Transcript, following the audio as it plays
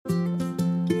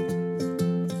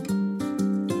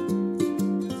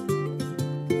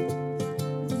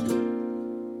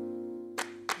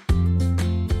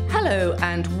Hello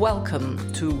and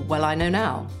welcome to Well I Know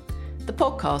Now, the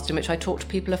podcast in which I talk to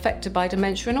people affected by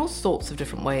dementia in all sorts of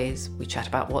different ways. We chat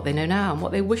about what they know now and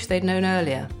what they wish they'd known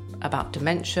earlier, about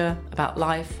dementia, about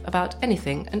life, about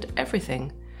anything and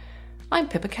everything. I'm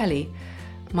Pippa Kelly.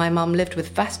 My mum lived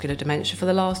with vascular dementia for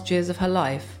the last years of her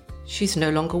life. She's no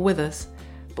longer with us,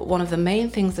 but one of the main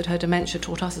things that her dementia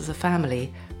taught us as a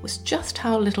family was just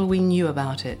how little we knew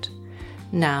about it.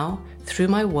 Now, through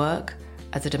my work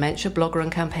as a dementia blogger and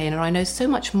campaigner, I know so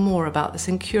much more about this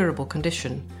incurable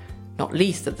condition, not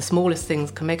least that the smallest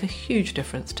things can make a huge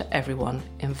difference to everyone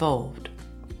involved.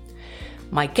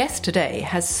 My guest today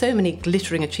has so many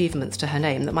glittering achievements to her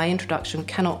name that my introduction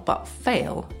cannot but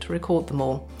fail to record them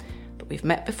all. But we've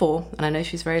met before, and I know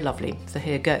she's very lovely, so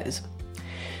here goes.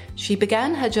 She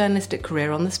began her journalistic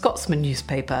career on the Scotsman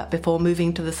newspaper before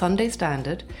moving to the Sunday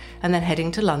Standard and then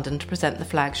heading to London to present the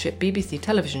flagship BBC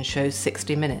television show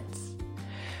 60 Minutes.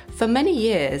 For many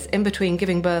years, in between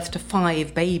giving birth to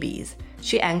 5 babies,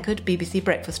 she anchored BBC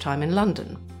Breakfast Time in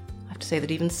London. I have to say that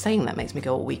even saying that makes me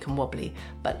go all weak and wobbly,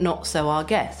 but not so our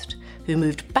guest, who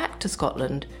moved back to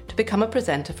Scotland to become a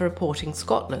presenter for Reporting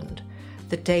Scotland,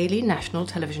 the daily national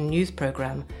television news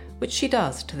programme, which she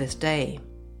does to this day.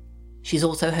 She's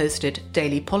also hosted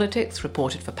Daily Politics,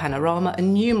 reported for Panorama,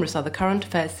 and numerous other current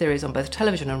affairs series on both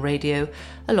television and radio,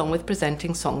 along with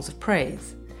presenting Songs of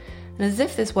Praise. And as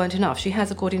if this weren't enough, she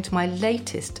has, according to my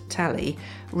latest tally,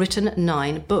 written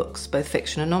 9 books, both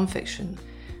fiction and non-fiction.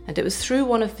 And it was through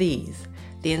one of these,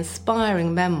 the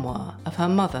inspiring memoir of her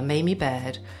mother, Mamie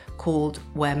Baird, called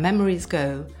Where Memories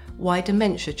Go, Why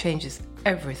Dementia Changes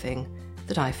Everything,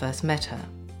 that I first met her.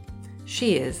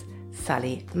 She is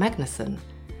Sally Magnusson.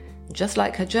 Just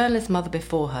like her journalist mother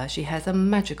before her, she has a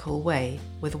magical way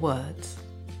with words.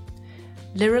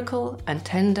 Lyrical and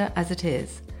tender as it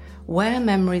is, Where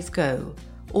Memories Go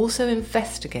also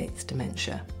investigates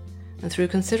dementia, and through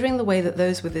considering the way that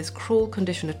those with this cruel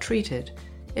condition are treated,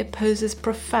 it poses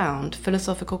profound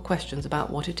philosophical questions about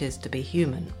what it is to be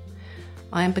human.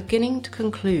 I am beginning to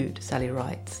conclude, Sally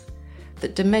writes,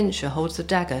 that dementia holds a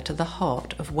dagger to the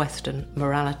heart of Western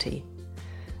morality,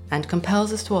 and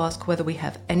compels us to ask whether we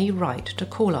have any right to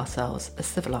call ourselves a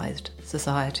civilised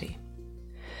society.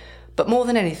 But more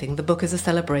than anything, the book is a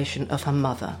celebration of her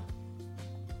mother.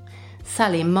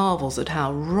 Sally marvels at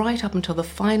how, right up until the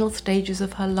final stages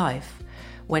of her life,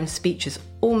 when speech is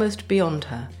almost beyond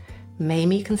her,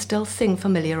 Mamie can still sing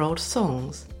familiar old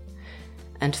songs.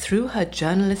 And through her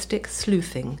journalistic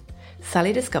sleuthing,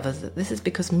 Sally discovers that this is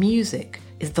because music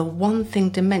is the one thing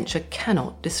dementia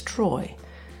cannot destroy.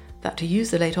 That, to use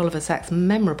the late Oliver Sacks'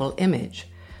 memorable image,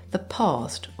 the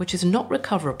past, which is not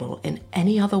recoverable in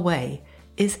any other way,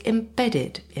 is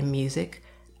embedded in music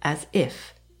as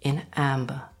if in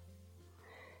amber.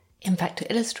 In fact,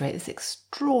 to illustrate this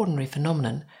extraordinary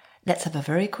phenomenon, let's have a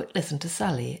very quick listen to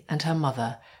Sally and her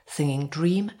mother singing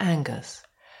Dream Angus,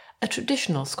 a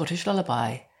traditional Scottish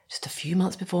lullaby just a few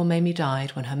months before Mamie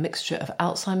died, when her mixture of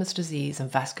Alzheimer's disease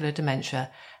and vascular dementia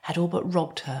had all but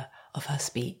robbed her of her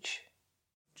speech.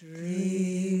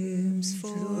 Dreams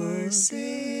for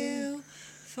sale,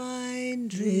 fine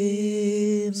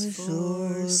dreams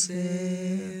for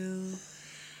sale.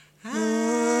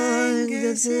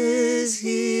 Angus is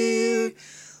here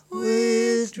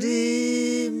with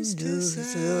dreams to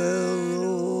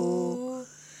sell.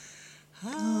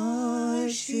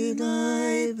 Hush you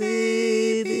lie,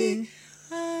 baby,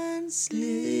 and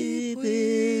sleep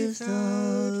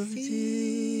without fear.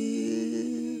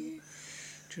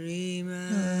 Dream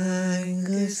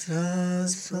Angus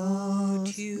has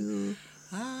brought you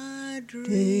a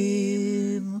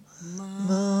dream,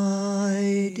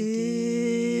 my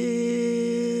dear.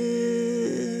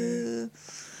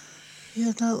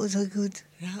 Yeah, that was a good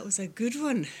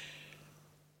one.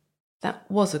 That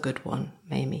was a good one,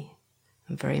 Mamie,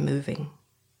 and very moving.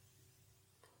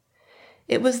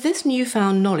 It was this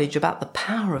newfound knowledge about the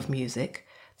power of music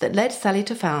that led Sally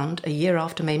to found, a year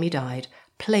after Mamie died,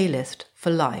 Playlist for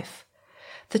Life,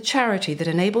 the charity that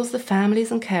enables the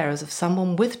families and carers of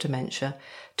someone with dementia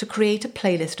to create a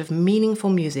playlist of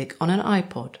meaningful music on an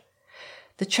iPod.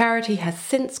 The charity has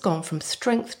since gone from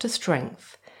strength to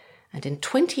strength, and in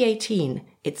 2018,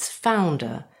 its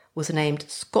founder was named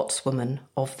Scotswoman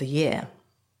of the Year.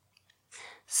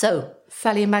 So,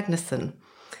 Sally Magnusson,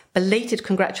 belated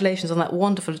congratulations on that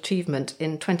wonderful achievement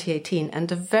in 2018,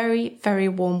 and a very, very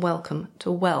warm welcome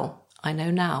to Well I Know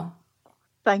Now.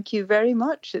 Thank you very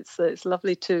much. It's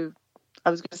lovely to, I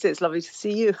was going to say it's lovely to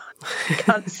see you. I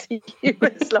can't see you.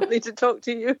 It's lovely to talk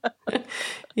to you.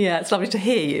 Yeah, it's lovely to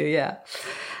hear you, yeah.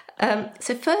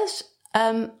 So first,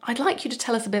 I'd like you to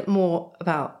tell us a bit more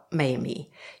about Mamie.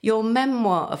 Your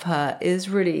memoir of her is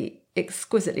really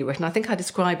exquisitely written. I think I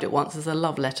described it once as a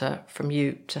love letter from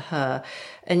you to her.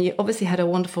 And you obviously had a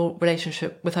wonderful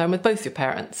relationship with her and with both your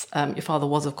parents. Your father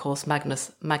was, of course,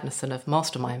 Magnus Magnusson of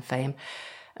Mastermind fame.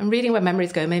 And reading Where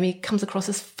Memories Go, Mamie comes across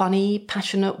as funny,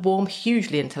 passionate, warm,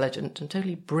 hugely intelligent and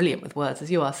totally brilliant with words as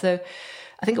you are. So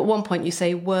I think at one point you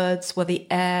say words were the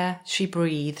air she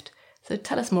breathed. So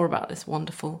tell us more about this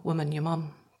wonderful woman, your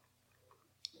mum.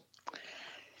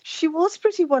 She was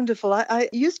pretty wonderful. I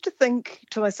used to think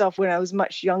to myself when I was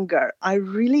much younger, I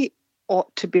really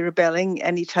ought to be rebelling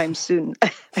anytime soon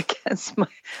against my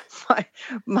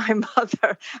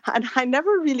mother. And I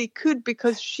never really could,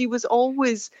 because she was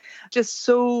always just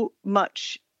so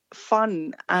much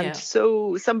fun and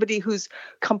so somebody whose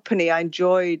company I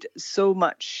enjoyed so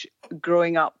much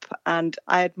growing up, and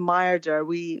I admired her.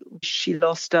 She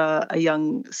lost a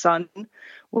young son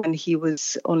when he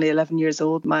was only 11 years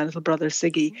old, my little brother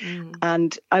Siggy.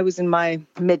 And I was in my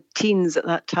mid-teens at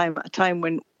that time, a time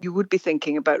when you would be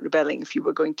thinking about rebelling if you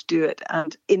were going to do it.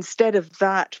 And instead of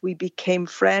that, we became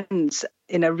friends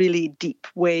in a really deep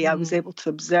way. I was able to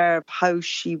observe how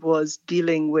she was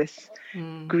dealing with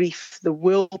grief, the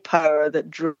willpower that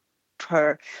drove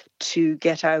her to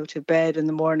get out of bed in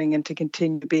the morning and to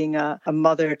continue being a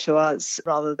mother to us,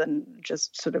 rather than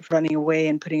just sort of running away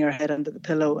and putting her head under the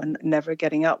pillow and never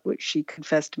getting up, which she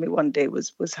confessed to me one day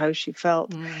was how she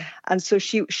felt. And so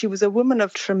she was a woman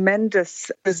of tremendous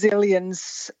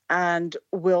resilience and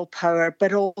willpower,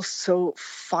 but also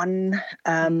fun.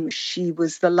 She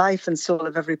was the life and soul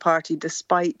of every party,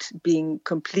 despite being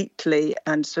completely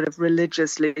and sort of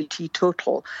religiously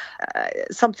teetotal.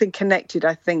 Something connected,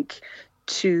 I think,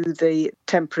 to the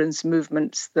temperance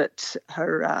movements that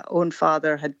her own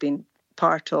father had been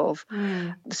part of.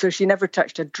 So she never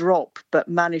touched a drop, but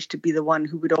managed to be the one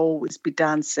who would always be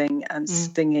dancing and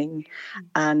singing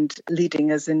and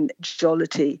leading us in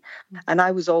jollity. And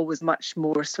I was always much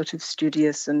more sort of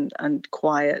studious and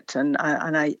quiet. And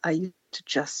I used to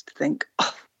just think,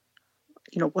 oh,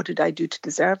 what did I do to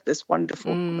deserve this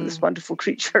wonderful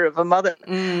creature of a mother?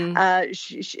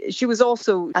 She was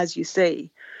also, as you say,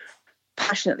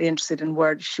 passionately interested in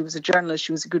words. She was a journalist.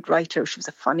 She was a good writer. She was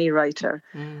a funny writer.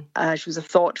 She was a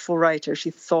thoughtful writer. She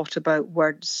thought about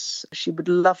words. She would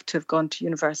love to have gone to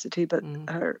university, but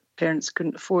her parents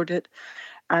couldn't afford it.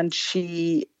 And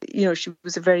she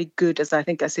was a very good, as I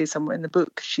think I say somewhere in the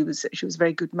book, she was a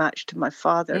very good match to my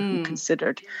father, who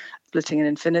considered splitting an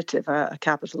infinitive a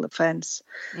capital offence.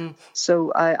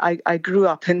 So I grew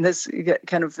up in this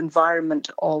kind of environment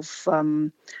of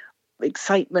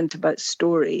excitement about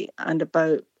story and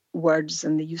about words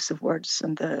and the use of words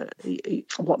and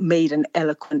what made an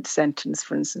eloquent sentence,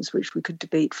 for instance, which we could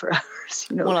debate for hours.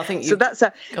 Well, I think so that's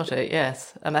got it.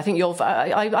 Yes, I think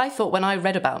I thought when I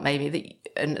read about Mamie that,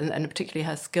 and particularly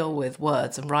her skill with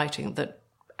words and writing, that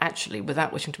actually,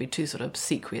 without wishing to be too sort of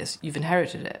obsequious, you've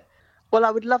inherited it. Well, I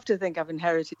would love to think I've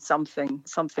inherited something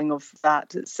of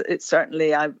that. It's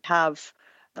certainly I have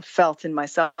felt in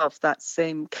myself that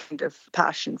same kind of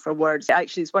passion for words.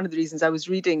 Actually, it's one of the reasons I was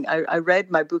reading. I read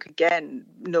my book again,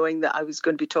 knowing that I was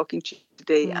going to be talking to you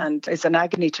today, and it's an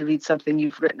agony to read something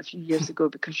you've written a few years ago,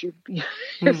 because you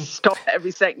stop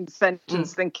every second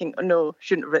sentence thinking, oh no,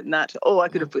 shouldn't have written that. Oh, I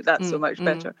could have put that so much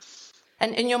better.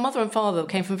 And your mother and father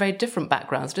came from very different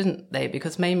backgrounds, didn't they?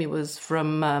 Because Mamie was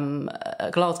from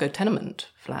a Glasgow tenement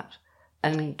flat,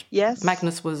 and yes,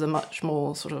 Magnus was a much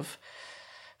more sort of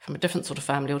from a different sort of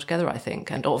family altogether, I think.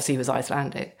 And obviously he was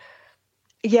Icelandic.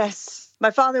 Yes.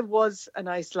 My father was an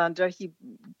Icelander. He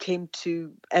came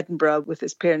to Edinburgh with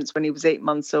his parents when he was 8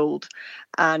 months old.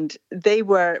 And they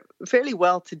were fairly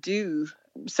well-to-do.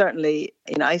 Certainly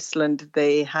in Iceland,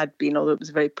 they had been, although it was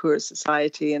a very poor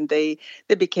society, and they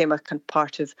became a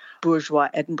part of bourgeois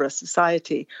Edinburgh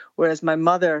society. Whereas my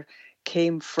mother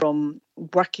came from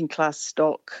working class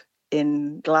stock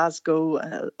in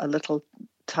Glasgow, a little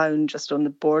town just on the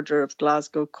border of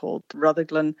Glasgow called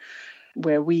Rutherglen,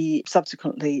 where we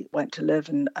subsequently went to live,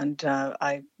 and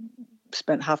I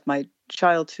spent half my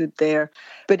childhood there.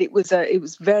 But it was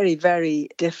very, very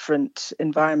different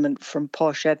environment from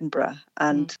posh Edinburgh,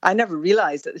 and I never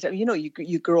realised at the time.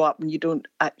 You grow up and you don't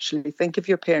actually think of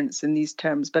your parents in these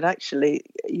terms, but actually,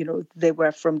 they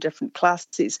were from different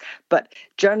classes. But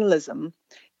journalism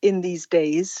in these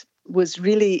days was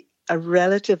really a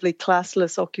relatively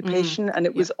classless occupation, and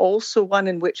it was also one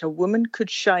in which a woman could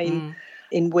shine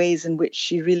in ways in which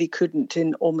she really couldn't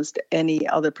in almost any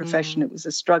other profession. It was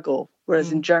a struggle.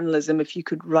 Whereas in journalism, if you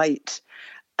could write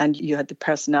and you had the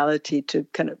personality to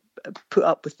kind of put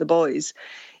up with the boys,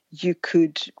 you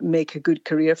could make a good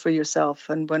career for yourself.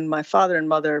 And when my father and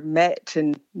mother met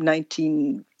in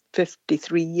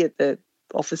 1953 at the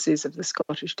offices of the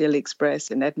Scottish Daily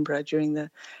Express in Edinburgh during the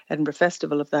Edinburgh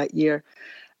Festival of that year.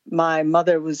 My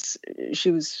mother she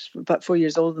was about 4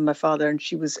 years older than my father, and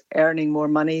she was earning more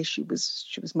money. She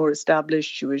was more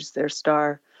established. She was their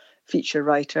star feature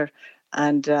writer,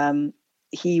 and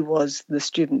he was the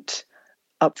student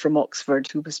up from Oxford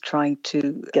who was trying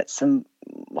to get some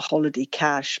holiday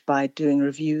cash by doing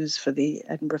reviews for the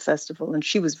Edinburgh Festival. And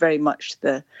she was very much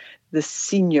the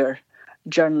senior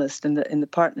journalist in the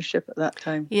partnership at that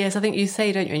time. Yes, I think you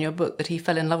say, don't you, in your book, that he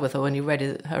fell in love with her when he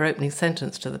read her opening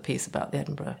sentence to the piece about the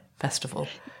Edinburgh Festival.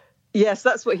 Yes,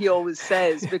 that's what he always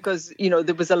says, because,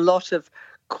 there was a lot of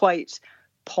quite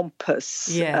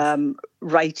pompous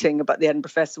writing about the Edinburgh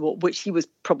Festival, which he was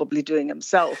probably doing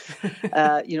himself,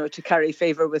 to carry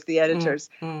favour with the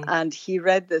editors. And he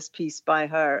read this piece by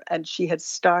her, and she had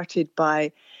started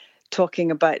by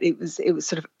talking about it was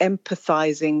sort of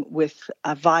empathising with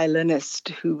a violinist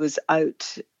who was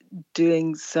out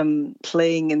doing some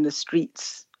playing in the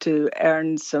streets to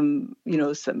earn some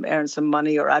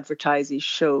money or advertise his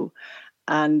show.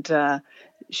 And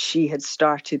she had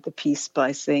started the piece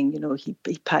by saying,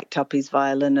 he packed up his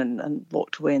violin and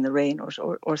walked away in the rain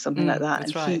or something like that.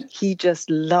 That's and right. he just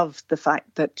loved the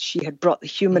fact that she had brought the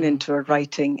human into her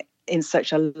writing in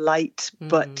such a light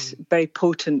but very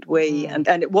potent way. And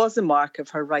it was a mark of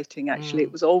her writing, actually.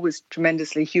 It was always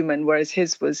tremendously human, whereas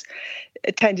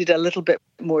it tended a little bit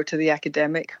more to the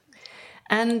academic.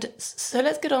 And so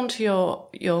let's get on to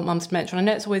your mum's dementia. I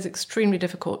know it's always extremely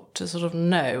difficult to sort of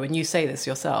know, and you say this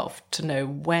yourself, to know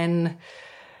when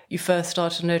you first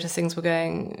started to notice things were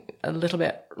going a little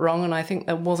bit wrong. And I think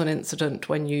there was an incident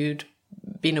when you'd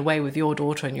been away with your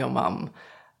daughter and your mum.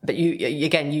 But you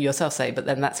yourself say, but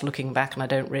then that's looking back and I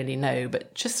don't really know.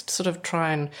 But just sort of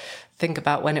try and think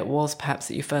about when it was perhaps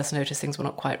that you first noticed things were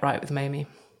not quite right with Mamie.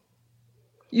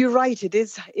 You're right. It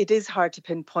is hard to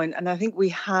pinpoint. And I think we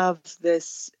have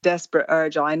this desperate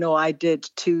urge, I know I did,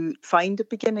 to find a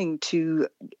beginning, to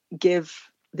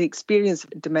give the experience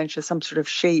of dementia some sort of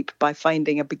shape by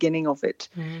finding a beginning of it.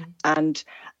 And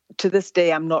to this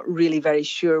day, I'm not really very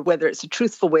sure whether it's a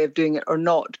truthful way of doing it or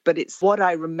not, but it's what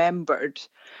I remembered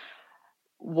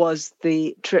was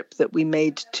the trip that we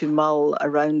made to Mull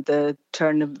around the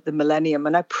turn of the millennium.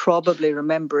 And I probably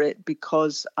remember it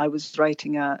because I was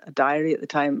writing a diary at the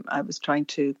time. I was trying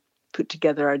to put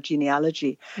together our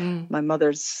genealogy. My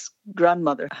mother's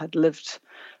grandmother had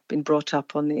been brought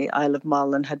up on the Isle of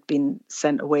Mull and had been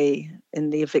sent away in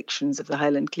the evictions of the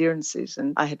Highland clearances.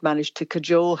 And I had managed to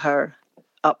cajole her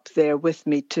up there with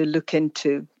me to look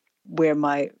into where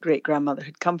my great-grandmother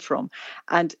had come from.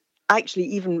 And actually,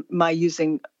 even my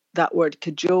using that word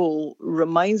cajole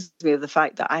reminds me of the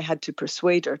fact that I had to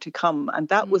persuade her to come. And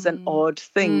that was an odd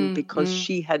thing because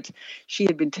she had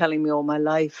been telling me all my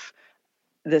life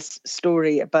this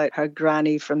story about her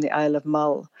granny from the Isle of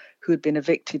Mull who had been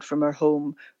evicted from her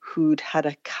home, who'd had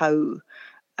a cow.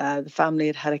 The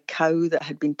family had a cow that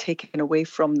had been taken away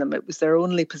from them. It was their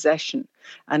only possession,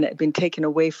 and it had been taken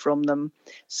away from them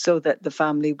so that the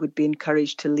family would be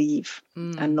encouraged to leave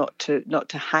and not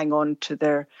to hang on to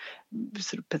their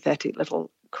sort of pathetic little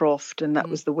croft. And that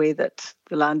was the way that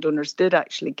the landowners did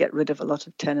actually get rid of a lot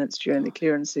of tenants during the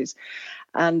clearances.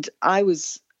 And I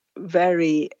was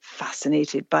very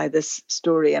fascinated by this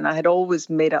story, and I had always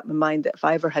made up my mind that if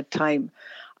I ever had time,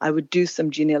 I would do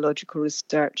some genealogical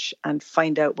research and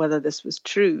find out whether this was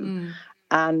true.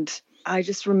 And I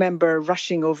just remember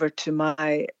rushing over to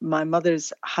my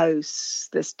mother's house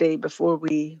this day before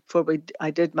I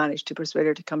did manage to persuade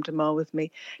her to come to Mull with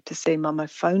me, to say, Mum, I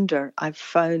found her. I've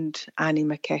found Annie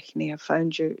McKechnie. I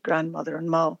found your grandmother in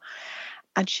Mull.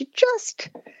 And she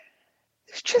just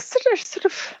sort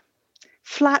of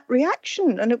flat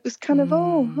reaction. And it was kind of,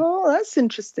 oh, that's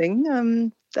interesting.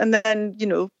 And then,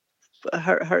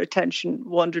 her attention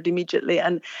wandered immediately.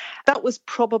 And that was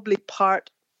probably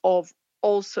part of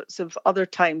all sorts of other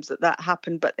times that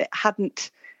happened, but it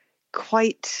hadn't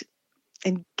quite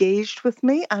engaged with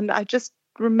me. And I just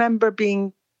remember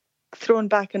being thrown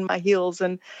back on my heels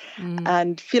and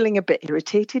feeling a bit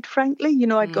irritated, frankly.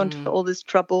 I'd gone to all this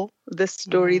trouble, this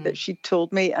story that she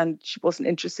told me, and she wasn't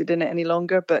interested in it any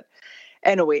longer. But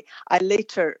anyway, I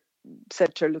later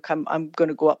said to her, look, I'm going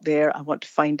to go up there. I want to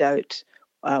find out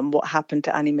what happened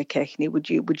to Annie McKechnie. Would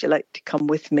you like to come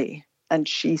with me? And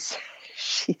she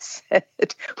said,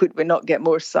 would we not get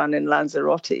more sun in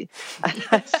Lanzarote? And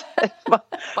I said, Mum,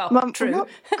 I'm not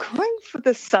going for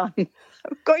the sun.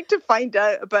 I'm going to find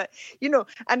out about,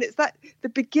 and it's the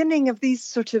beginning of these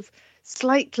sort of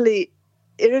slightly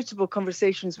irritable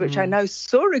conversations, which I now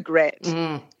so regret,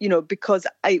 because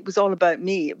it was all about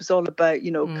me. It was all about,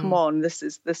 come on, this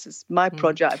is my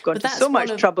project. I've gone to so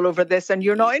much trouble over this and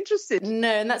you're not interested. No,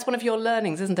 and that's one of your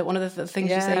learnings, isn't it? One of the things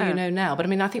you say you know now. But I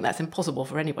mean, I think that's impossible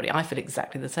for anybody. I feel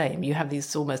exactly the same. You have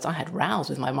these I had rows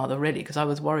with my mother, really, because I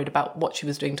was worried about what she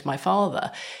was doing to my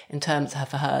father in terms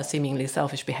of her seemingly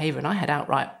selfish behaviour. And I had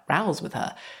outright rows with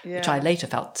her, which I later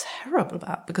felt terrible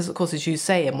about. Because, of course, as you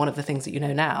say, and one of the things that you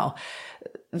know now,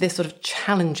 this sort of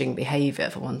challenging behaviour,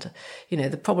 for one to,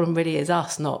 the problem really is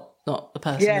us, not the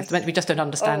person. Yes. We just don't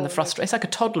understand the frustration. It's like a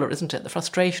toddler, isn't it? The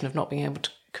frustration of not being able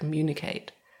to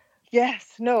communicate.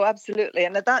 Yes, no, absolutely.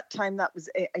 And at that time, that was,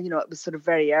 it was sort of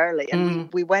very early.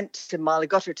 And we went to Mull. I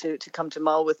got her to come to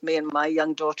Mull with me and my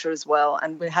young daughter as well.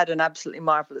 And we had an absolutely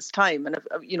marvellous time. And,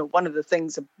 one of the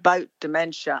things about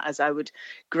dementia, as I would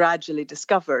gradually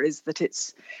discover, is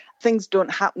that things don't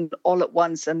happen all at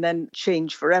once and then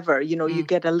change forever. You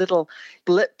get a little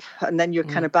blip and then you're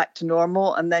kind of back to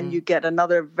normal. And then you get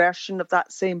another version of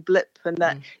that same blip. And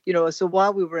that, so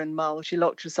while we were in Mull, she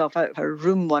locked herself out of her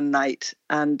room one night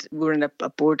and we were in a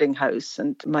boarding house.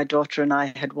 And my daughter and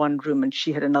I had one room and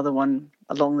she had another one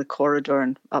along the corridor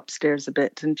and upstairs a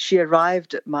bit. And she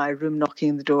arrived at my room knocking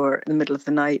on the door in the middle of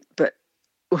the night, but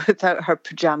without her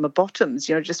pajama bottoms,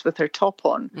 just with her top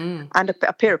on and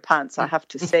a pair of pants, I have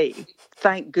to say,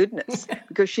 thank goodness,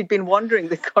 because she'd been wandering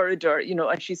the corridor, and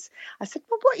I said,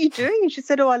 well, what are you doing? And she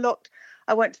said,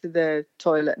 I went to the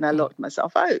toilet and I locked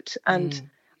myself out. And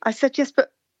I said, yes,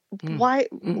 but why,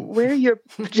 where are your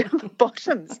pajama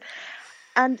bottoms?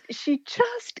 And she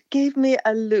just gave me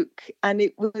a look. And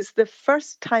it was the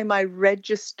first time I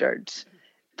registered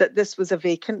that this was a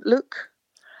vacant look.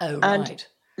 Oh, right. And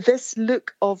this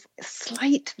look of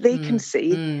slight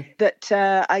vacancy that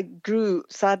I grew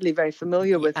sadly very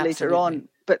familiar with later on.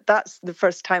 But that's the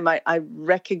first time I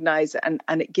recognise it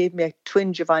and it gave me a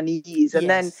twinge of unease. And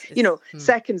then,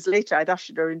 seconds later, I'd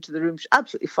ushered her into the room. She's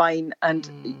absolutely fine.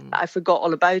 And I forgot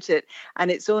all about it. And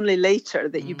it's only later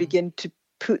that you begin to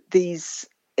put these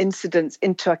incidents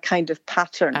into a kind of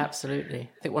pattern. Absolutely.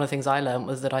 I think one of the things I learned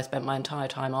was that I spent my entire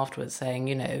time afterwards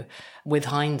saying, with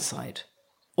hindsight,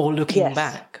 or looking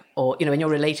back, or, when you're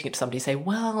relating it to somebody, you say,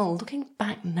 well, looking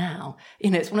back now,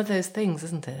 it's one of those things,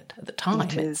 isn't it? At the time.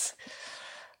 It is.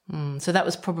 So that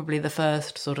was probably the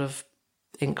first sort of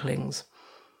inklings.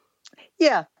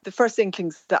 Yeah, the first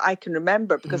inklings that I can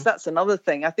remember, because that's another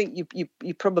thing. I think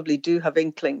you probably do have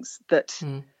inklings that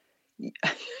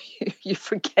you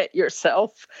forget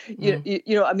yourself.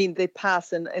 They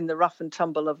pass in the rough and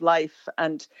tumble of life.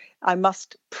 And I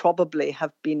must probably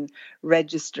have been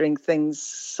registering things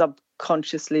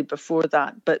subconsciously before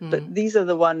that. But these are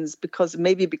the ones, because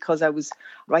I was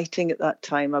writing at that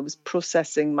time, I was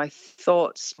processing my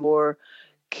thoughts more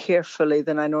carefully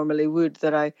than I normally would,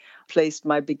 that I placed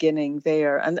my beginning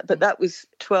there. But that was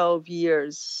 12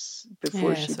 years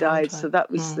before she died. So that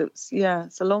was, it's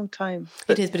a long time.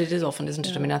 It is, but it is often, isn't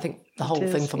it? I mean, I think the whole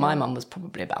thing for my mum was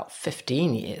probably about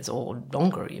 15 years or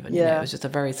longer even. It was just a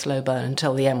very slow burn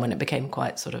until the end when it became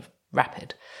quite sort of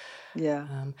rapid. Yeah.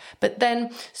 But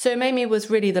then, so Mamie was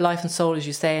really the life and soul, as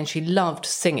you say, and she loved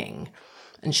singing.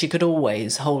 And she could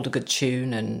always hold a good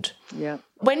tune. And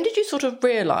when did you sort of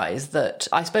realise that?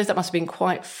 I suppose that must have been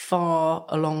quite far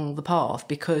along the path,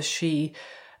 because she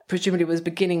presumably was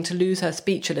beginning to lose her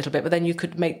speech a little bit, but then you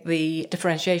could make the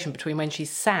differentiation between when she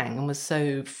sang and was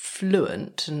so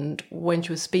fluent and when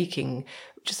she was speaking.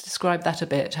 Just describe that a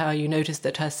bit, how you noticed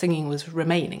that her singing was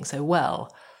remaining so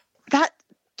well. That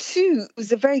too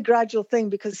was a very gradual thing,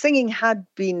 because singing had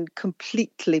been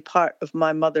completely part of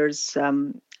my mother's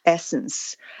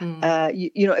essence.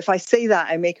 If I say that,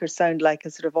 I make her sound like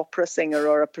a sort of opera singer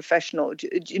or a professional.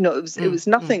 It was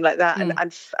nothing like that.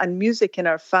 And music in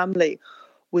our family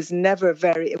was never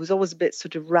it was always a bit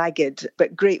sort of ragged,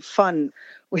 but great fun.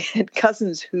 We had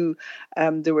cousins who,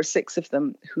 there were 6 of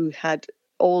them, who had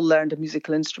all learned a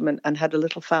musical instrument and had a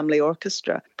little family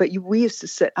orchestra. But we used to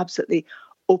sit absolutely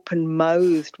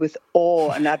open-mouthed with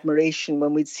awe and admiration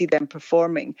when we'd see them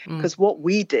performing, because what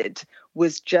we did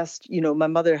was just, my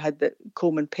mother had the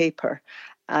Coleman paper,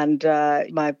 and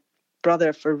my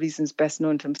brother, for reasons best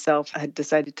known to himself, had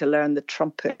decided to learn the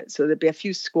trumpet. So there'd be a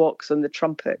few squawks on the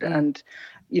trumpet and,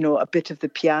 a bit of the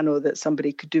piano that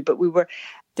somebody could do. But we were...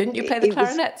 Didn't you play the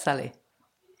clarinet, Sally?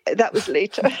 That was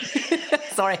later.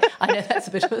 Sorry, I know that's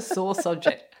a bit of a sore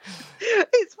subject.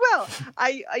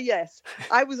 Yes,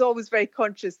 I was always very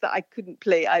conscious that I couldn't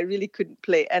play. I really couldn't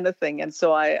play anything. And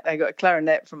so I got a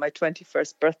clarinet for my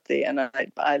 21st birthday, and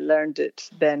I learned it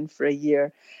then for a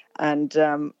year, and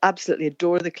absolutely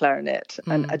adore the clarinet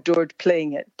and adored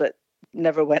playing it. But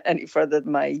never went any further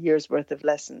than my year's worth of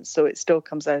lessons. So it still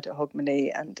comes out at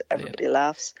Hogmanay and everybody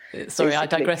laughs. Sorry, basically. I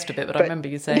digressed a bit, but I remember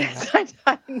you saying that.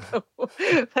 I know.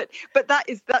 But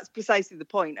that's precisely the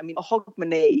point. I mean,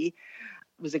 Hogmanay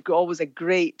was always a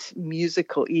great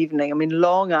musical evening. I mean,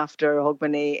 long after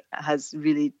Hogmanay has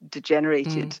really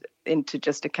degenerated into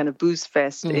just a kind of booze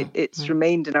fest, it's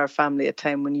remained in our family a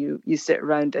time when you sit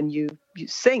around and you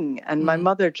sing. And my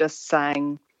mother just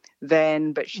sang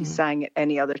then, but she sang at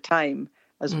any other time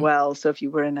as well. So if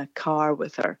you were in a car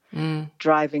with her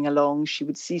driving along, she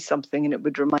would see something and it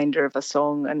would remind her of a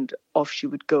song, and off she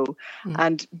would go.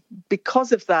 And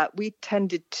because of that, we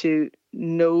tended to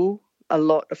know a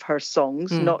lot of her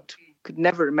songs, could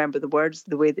never remember the words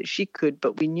the way that she could,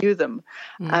 but we knew them.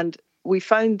 And we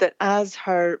found that as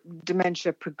her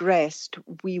dementia progressed,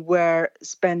 we were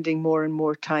spending more and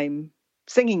more time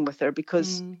singing with her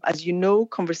because, as you know,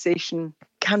 conversation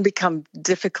can become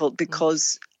difficult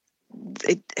because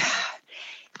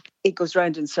it goes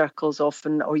round in circles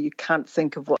often, or you can't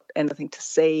think of anything to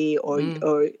say,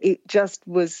 or it just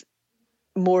was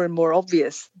more and more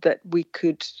obvious that we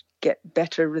could get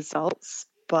better results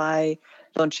by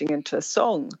launching into a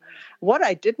song. What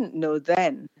I didn't know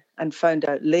then and found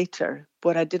out later,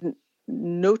 what I didn't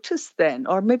notice then,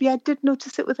 or maybe I did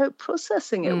notice it without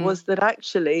processing it, was that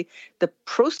actually the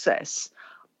process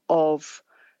of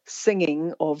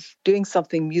singing, of doing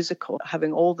something musical,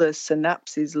 having all the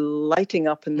synapses lighting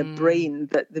up in the brain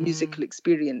that the musical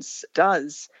experience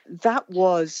does, that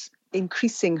was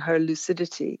increasing her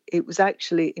lucidity. It was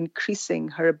actually increasing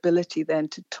her ability then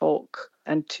to talk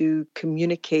and to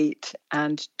communicate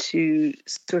and to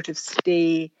sort of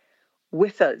stay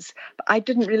with us. But I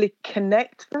didn't really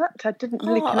connect that. I didn't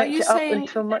really connect it up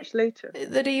until much later.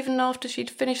 That even after she'd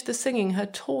finished the singing, her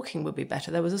talking would be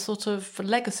better. There was a sort of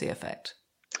legacy effect.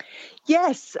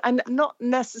 Yes, and not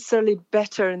necessarily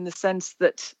better in the sense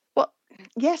that, well,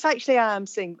 yes, actually I am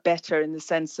saying better in the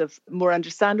sense of more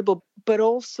understandable, but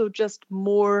also just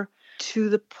more to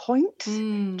the point,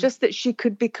 just that she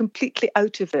could be completely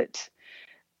out of it.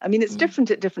 I mean, it's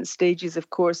different at different stages, of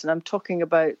course, and I'm talking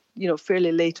about,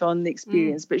 fairly late on in the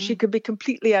experience, but she could be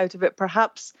completely out of it,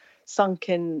 perhaps sunk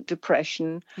in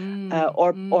depression,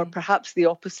 or perhaps the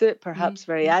opposite, perhaps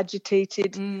very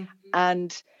agitated,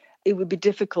 and it would be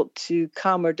difficult to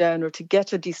calm her down or to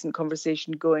get a decent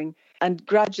conversation going. And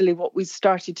gradually what we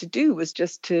started to do was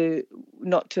just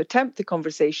not to attempt the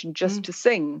conversation, just to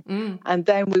sing. And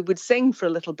then we would sing for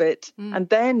a little bit, and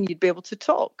then you'd be able to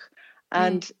talk.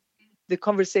 And the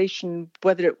conversation,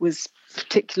 whether it was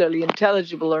particularly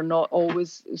intelligible or not,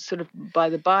 always sort of by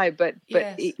the by, but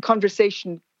yes.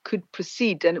 Conversation could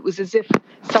proceed, and it was as if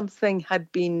something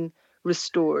had been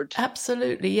restored.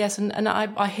 Absolutely, yes. And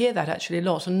I hear that actually a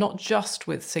lot, and not just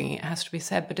with singing, it has to be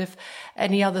said, but if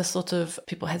any other sort of,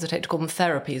 people hesitate to call them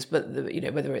therapies, but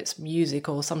whether it's music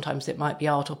or sometimes it might be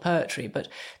art or poetry, but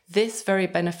this very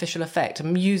beneficial effect,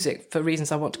 and music, for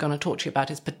reasons I want to go on and talk to you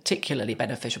about, is particularly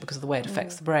beneficial because of the way it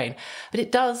affects the brain, but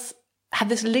it does have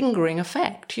this lingering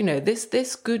effect,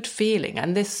 this good feeling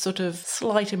and this sort of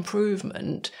slight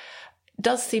improvement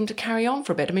does seem to carry on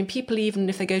for a bit. I mean, people, even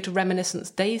if they go to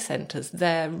reminiscence day centres,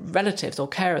 their relatives or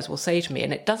carers will say to me,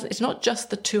 and it's not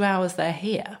just the 2 hours they're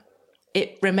here.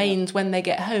 It remains when they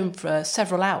get home for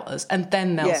several hours, and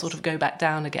then they'll sort of go back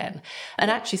down again. And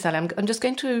actually, Sally, I'm just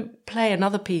going to play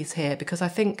another piece here, because I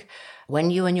think when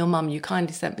you and your mum, you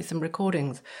kindly sent me some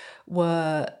recordings,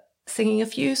 were singing a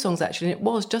few songs actually, and it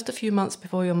was just a few months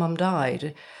before your mum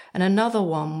died. And another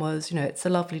one was, it's a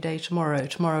lovely day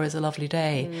tomorrow is a lovely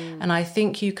day. And I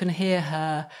think you can hear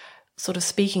her sort of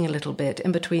speaking a little bit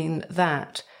in between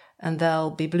that and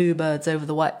There'll Be Bluebirds Over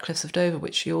the White Cliffs of Dover,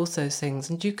 which she also sings.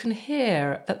 And you can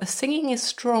hear that the singing is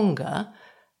stronger,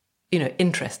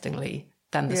 interestingly,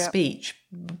 than the speech.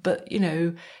 But,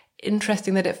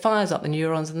 interesting that it fires up the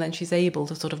neurons, and then she's able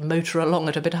to sort of motor along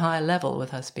at a bit higher level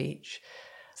with her speech.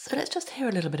 So let's just hear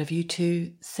a little bit of you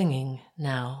two singing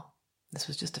now. This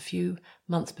was just a few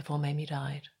months before Mamie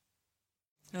died.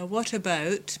 Now, what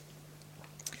about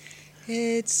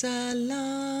It's a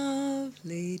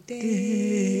lovely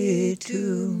day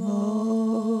tomorrow.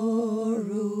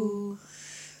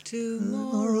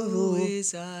 Tomorrow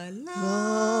is a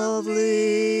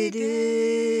lovely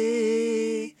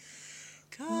day.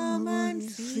 Come and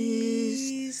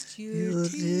feast your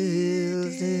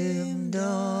dim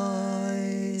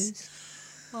eyes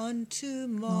on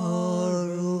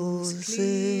tomorrow's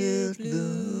clear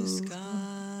blue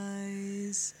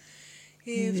skies.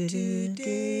 If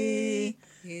today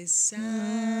is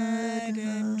sad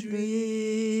and dreary,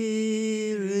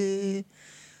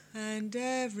 and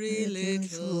every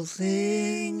little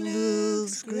thing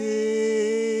looks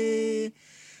grey,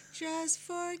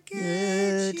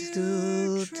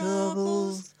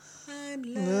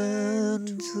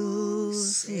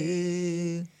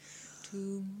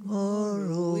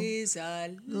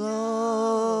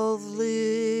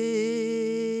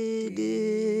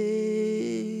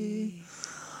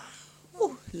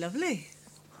 lovely.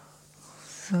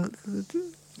 So,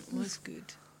 It was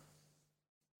good.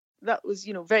 That was,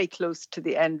 very close to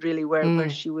the end, really, where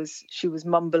she was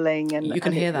mumbling, and you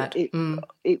can hear that.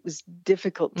 It was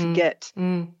difficult to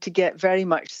get very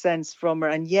much sense from her,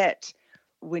 and yet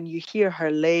when you hear her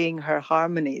laying her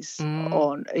harmonies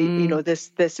on,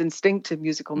 this instinctive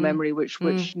musical memory,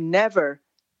 which never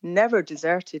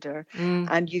deserted her,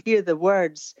 and you hear the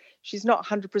words. She's not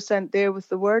 100% there with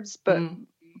the words, but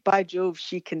by Jove,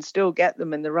 she can still get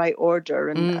them in the right order,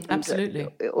 and absolutely.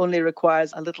 It only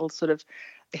requires a little sort of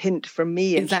hint from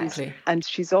me, and exactly.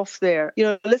 She's off there.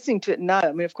 Listening to it now,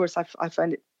 I mean, of course, I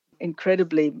find it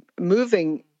incredibly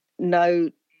moving now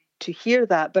to hear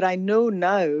that, but I know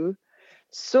now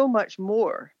so much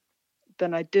more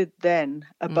than I did then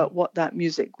about what that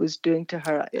music was doing to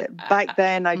her. Back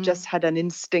then, I just had an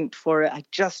instinct for it. I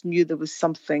just knew there was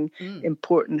something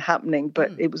important happening,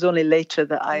 but it was only later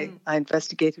that I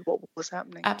investigated what was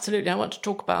happening. Absolutely. I want to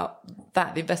talk about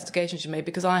that, the investigations you made,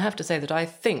 because I have to say that I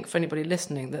think, for anybody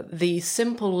listening, that the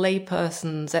simple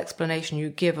layperson's explanation you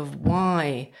give of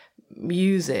why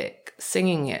music,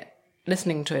 singing it,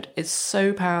 listening to it, is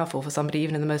so powerful for somebody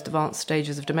even in the most advanced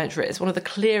stages of dementia. It's one of the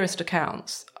clearest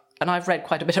accounts, and I've read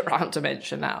quite a bit around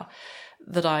dementia now,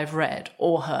 that I've read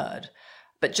or heard.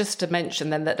 But just to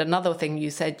mention then that another thing you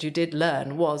said you did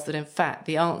learn was that, in fact,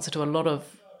 the answer to a lot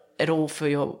of it all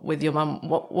with your mum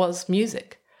was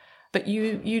music. But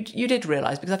you did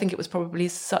realise, because I think it was probably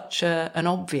such an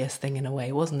obvious thing in a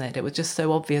way, wasn't it? It was just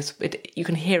so obvious. You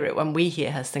can hear it when we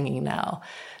hear her singing now,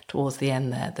 towards the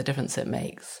end there, the difference it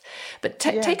makes. But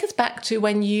take us back to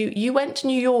when you went to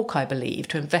New York, I believe,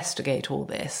 to investigate all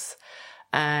this.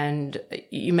 And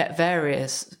you met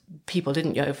various people,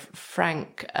 didn't you?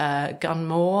 Frank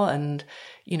Gunmore, and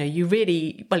you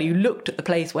really, you looked at the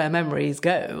place where memories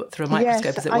go through a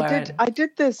microscope, as it were. I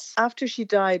did this after she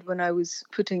died, when I was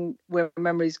putting Where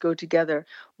Memories Go together.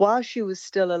 While she was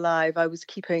still alive, I was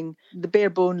keeping the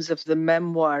bare bones of the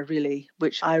memoir, really,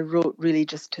 which I wrote really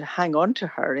just to hang on to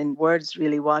her in words,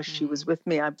 really, while she was with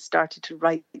me. I started to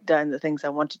write down the things I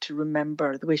wanted to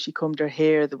remember, the way she combed her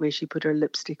hair, the way she put her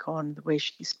lipstick on, the way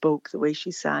she spoke, the way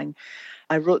she sang.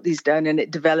 I wrote these down, and it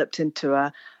developed into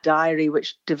a diary,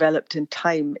 which developed in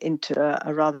time into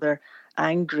a rather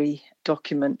angry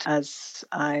document as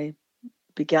I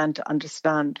began to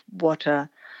understand what a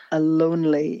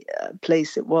lonely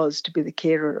place it was to be the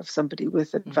carer of somebody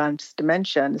with advanced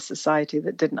dementia in a society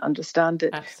that didn't understand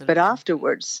it. Absolutely. But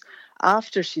afterwards,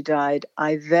 after she died,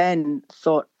 I then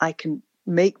thought, I can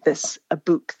make this a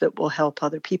book that will help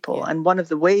other people. Yeah. And one of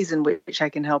the ways in which I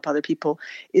can help other people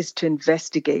is to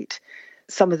investigate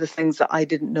some of the things that I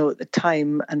didn't know at the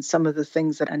time, and some of the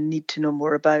things that I need to know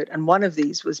more about. And one of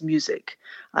these was music.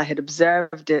 I had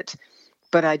observed it,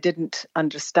 but I didn't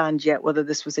understand yet whether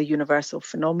this was a universal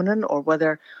phenomenon or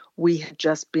whether we had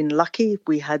just been lucky.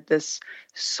 We had this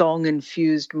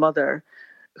song-infused mother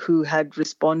who had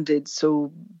responded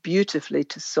so beautifully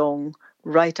to song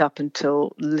right up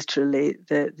until literally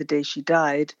the day she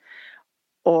died.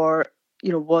 Or,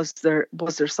 was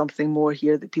there something more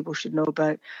here that people should know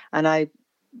about? And I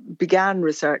began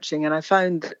researching, and I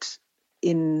found that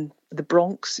in the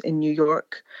Bronx in New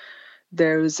York,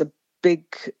 there was a big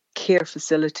care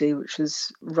facility which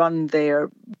was run there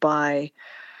by,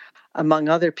 among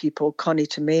other people, Connie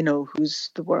Tomaino, who's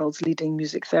the world's leading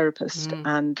music therapist,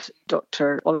 and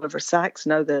Dr. Oliver Sacks,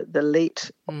 now the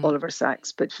late Oliver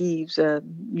Sacks, but he's a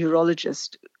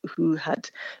neurologist who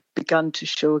had begun to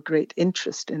show a great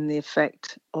interest in the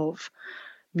effect of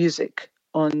music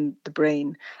on the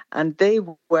brain. And they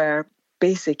were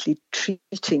basically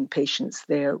treating patients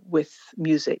there with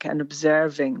music and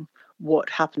observing what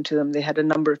happened to them. They had a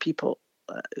number of people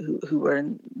who were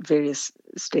in various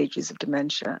stages of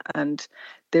dementia, and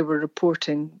they were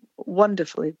reporting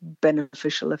wonderfully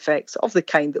beneficial effects of the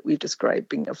kind that we've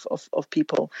described, of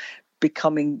people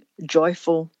becoming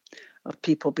joyful, of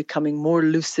people becoming more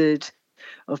lucid,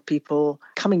 of people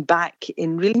coming back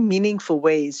in really meaningful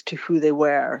ways to who they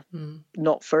were.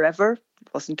 Not forever,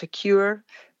 it wasn't a cure,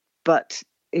 but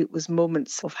it was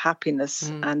moments of happiness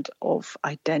and of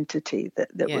identity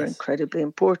that were incredibly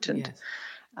important. Yes.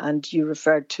 And you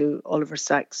referred to Oliver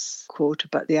Sacks' quote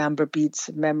about the amber beads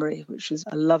of memory, which was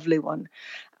a lovely one.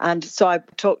 And so I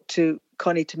talked to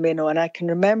Connie Tomaino, and I can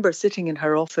remember sitting in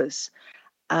her office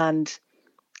and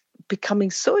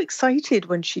becoming so excited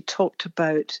when she talked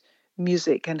about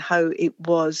music and how it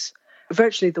was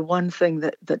virtually the one thing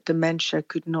that dementia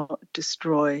could not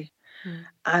destroy.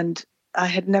 And I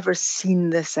had never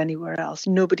seen this anywhere else.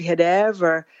 Nobody had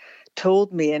ever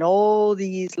told me in all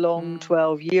these long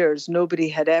 12 years, nobody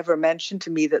had ever mentioned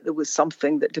to me that there was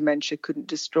something that dementia couldn't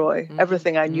destroy.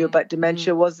 Everything I knew about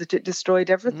dementia was that it destroyed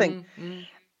everything.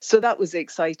 So that was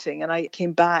exciting. And I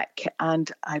came back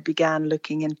and I began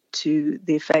looking into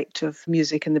the effect of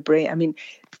music in the brain. I mean,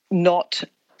 not a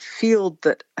field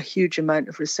that a huge amount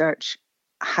of research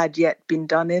had yet been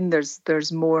done in.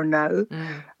 There's more now.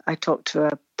 I talked to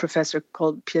a professor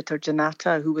called Piotr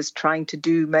Janata, who was trying to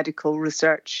do medical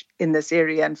research in this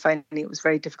area and finding it was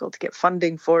very difficult to get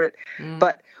funding for it.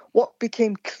 But what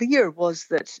became clear was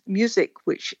that music,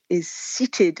 which is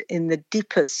seated in the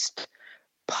deepest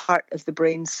part of the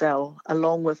brain cell,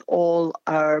 along with all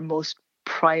our most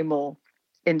primal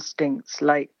instincts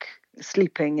like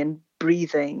sleeping and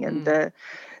breathing and the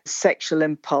sexual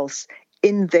impulse,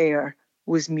 in there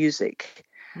was music.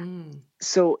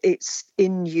 So it's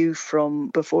in you from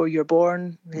before you're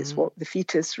born. It's what the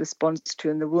fetus responds to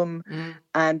in the womb.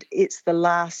 And it's the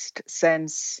last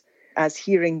sense, as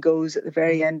hearing goes at the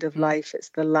very end of life,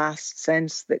 it's the last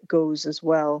sense that goes as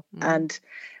well. And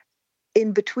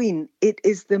in between, it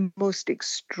is the most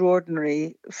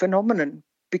extraordinary phenomenon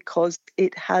because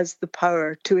it has the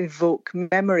power to evoke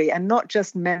memory, and not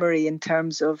just memory in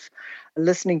terms of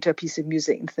listening to a piece of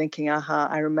music and thinking, aha,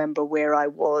 I remember where I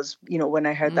was, when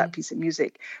I heard that piece of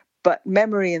music, but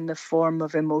memory in the form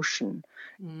of emotion,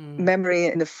 memory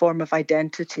in the form of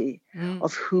identity,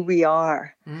 of who we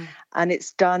are. And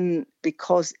it's done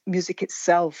because music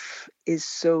itself is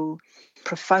so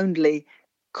profoundly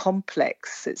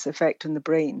complex, its effect on the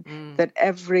brain, that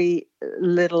every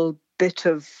little bit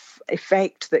of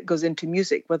effect that goes into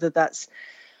music, whether that's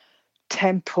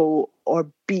tempo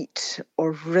or beat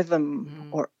or rhythm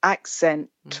or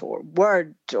accent or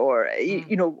word or,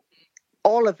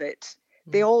 all of it,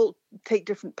 they all take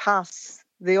different paths.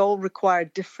 They all require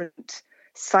different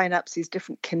synapses,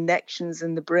 different connections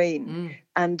in the brain.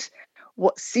 And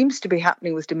what seems to be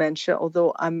happening with dementia,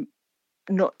 although I'm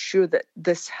not sure that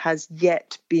this has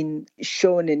yet been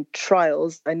shown in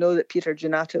trials. I know that Peter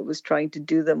Janata was trying to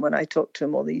do them when I talked to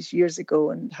him all these years ago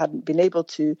and hadn't been able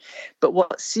to. But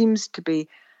what seems to be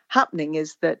happening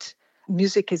is that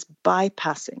music is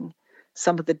bypassing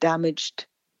some of the damaged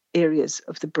areas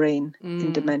of the brain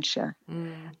in dementia.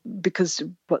 Because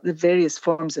what the various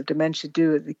forms of dementia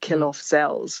do is they kill off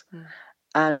cells.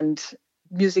 And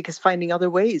music is finding other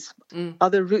ways,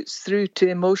 other routes through to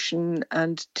emotion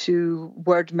and to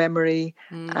word memory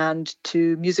and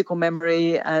to musical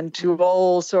memory and to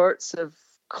all sorts of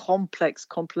complex.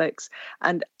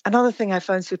 And another thing I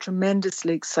found so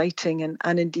tremendously exciting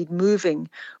and indeed moving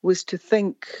was to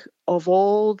think of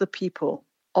all the people,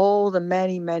 all the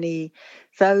many, many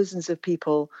thousands of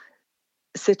people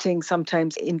sitting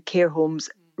sometimes in care homes,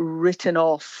 written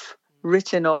off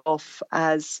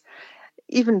as,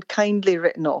 even kindly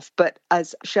written off, but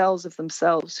as shells of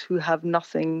themselves who have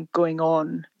nothing going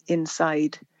on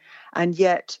inside. And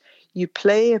yet you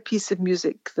play a piece of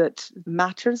music that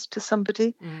matters to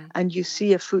somebody and you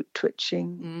see a foot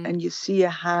twitching and you see a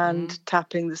hand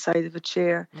tapping the side of a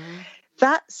chair.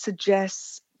 That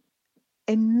suggests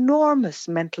enormous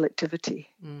mental activity.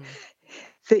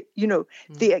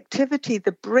 The activity,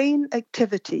 the brain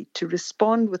activity to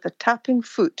respond with a tapping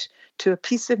foot to a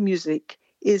piece of music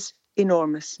is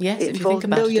enormous. Yes, it if you think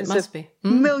about it must be.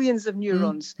 Millions of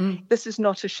neurons. This is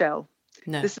not a shell.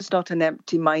 No. This is not an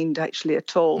empty mind actually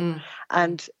at all.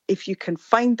 And if you can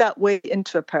find that way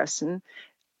into a person,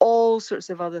 all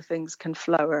sorts of other things can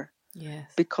flower.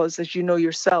 Yes. Because as you know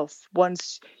yourself,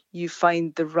 once you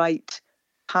find the right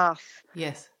path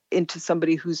into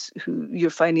somebody who you're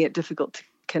finding it difficult to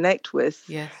connect with,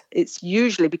 it's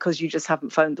usually because you just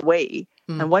haven't found the way.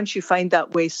 And once you find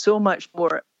that way, so much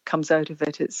more comes out of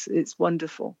it. It's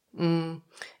wonderful. And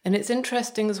it's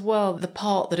interesting as well, the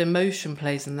part that emotion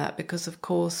plays in that, because of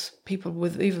course people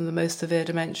with even the most severe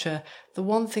dementia, the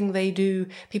one thing they do,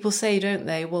 people say, don't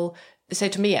they, well, they say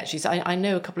to me actually, so I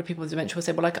know a couple of people with dementia will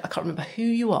say, well, I can't remember who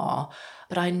you are,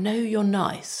 but I know you're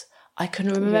nice. I can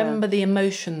remember the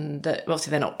emotion that,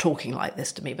 obviously they're not talking like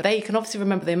this to me, but they can obviously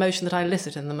remember the emotion that I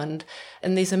elicit in them, and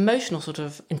this emotional sort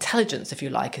of intelligence, if you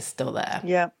like, is still there.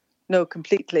 Yeah. No,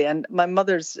 completely. And my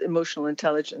mother's emotional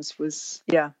intelligence was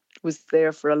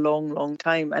there for a long, long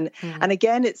time. And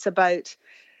again, it's about,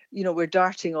 we're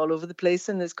darting all over the place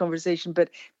in this conversation, but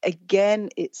again,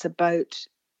 it's about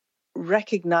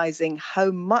recognizing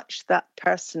how much that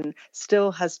person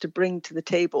still has to bring to the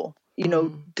table,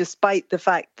 despite the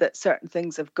fact that certain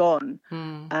things have gone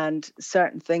and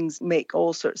certain things make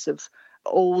all sorts of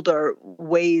older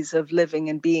ways of living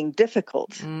and being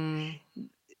difficult.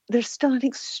 There's still an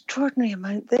extraordinary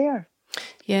amount there.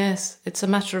 Yes, it's a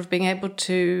matter of being able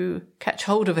to catch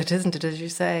hold of it, isn't it, as you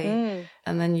say?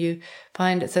 And then you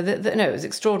find it. So, no, it was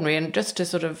extraordinary. And just to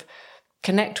sort of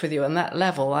connect with you on that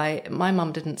level, my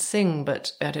mum didn't sing,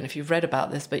 but I don't know if you've read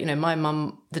about this, but, you know, my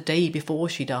mum, the day before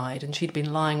she died, and she'd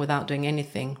been lying without doing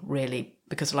anything, really,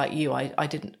 because like you, I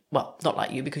didn't, well, not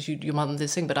like you, because your mum did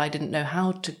sing, but I didn't know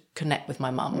how to connect with my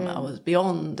mum. I was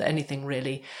beyond anything,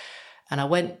 really. And I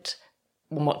went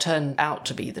on what turned out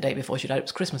to be the day before she died. It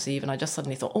was Christmas Eve, and I just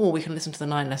suddenly thought, we can listen to the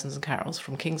 9 Lessons and Carols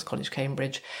from King's College,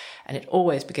 Cambridge. And it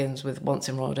always begins with Once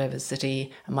in Royal Dover's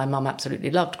City. And my mum absolutely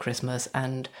loved Christmas.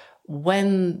 And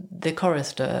when the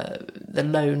chorister, the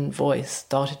lone voice,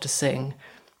 started to sing,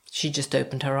 she just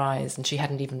opened her eyes, and she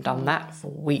hadn't even done that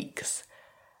for weeks.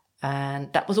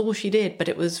 And that was all she did, but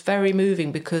it was very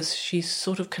moving because she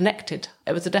sort of connected.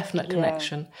 It was a definite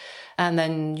connection. And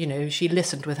then, you know, she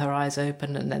listened with her eyes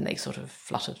open, and then they sort of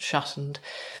fluttered shut, and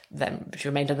then she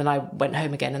remained, and then I went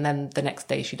home again, and then the next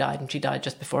day she died, and she died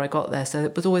just before I got there. So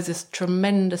it was always this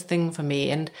tremendous thing for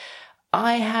me, and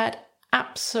I had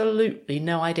absolutely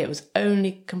no idea. It was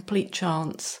only complete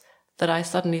chance that I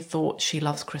suddenly thought, she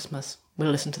loves Christmas.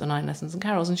 We'll listen to the 9 Lessons and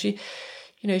Carols. And she,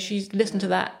 you know, she listened to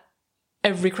that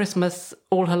every Christmas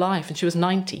all her life, and she was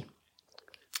 90.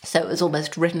 So it was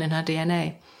almost written in her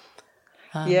DNA.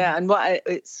 And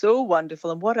it's so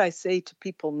wonderful. And what I say to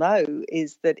people now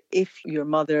is that if your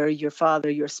mother, your father,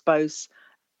 your spouse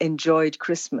enjoyed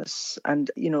Christmas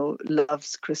and, you know,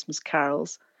 loves Christmas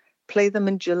carols, play them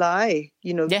in July.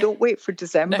 You know, don't wait for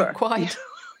December. No, quite. You know?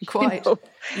 Quite. You know,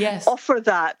 yes. Offer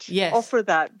that. Yes. Offer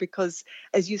that, because,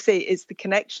 as you say, it's the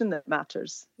connection that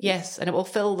matters. Yes, and it will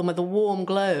fill them with a warm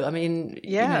glow. I mean,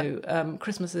 you know,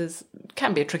 Christmas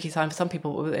can be a tricky time for some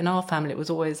people. In our family, it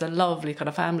was always a lovely kind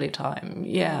of family time.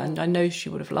 Yeah, and I know she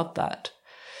would have loved that.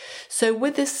 So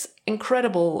with this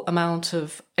incredible amount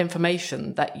of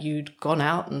information that you'd gone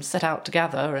out and set out to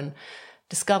gather and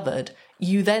discovered,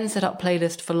 you then set up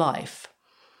Playlist for Life.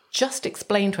 Just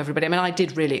explain to everybody. I mean, I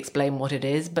did really explain what it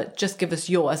is, but just give us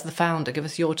as the founder, give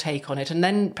us your take on it. And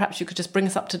then perhaps you could just bring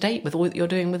us up to date with all that you're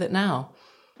doing with it now.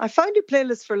 I founded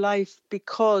Playlist for Life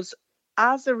because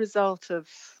as a result of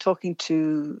talking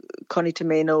to Connie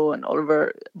Tomeno and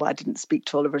Oliver, well, I didn't speak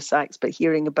to Oliver Sacks, but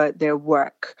hearing about their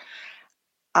work,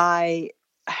 I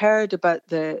heard about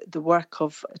the work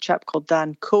of a chap called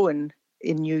Dan Cohen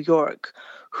in New York,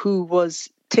 who was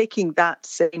taking that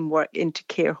same work into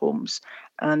care homes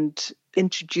and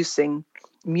introducing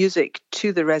music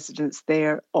to the residents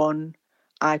there on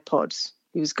iPods.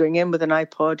 He was going in with an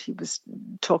iPod, he was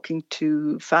talking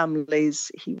to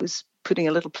families, he was putting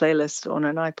a little playlist on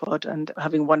an iPod and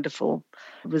having wonderful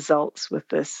results with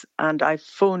this. And I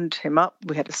phoned him up.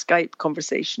 We had a Skype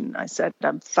conversation. I said,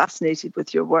 I'm fascinated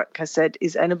with your work. I said,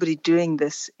 is anybody doing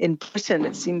this in Britain?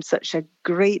 It seems such a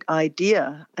great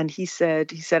idea. And he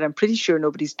said, I'm pretty sure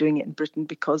nobody's doing it in Britain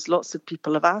because lots of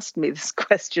people have asked me this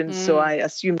question. So I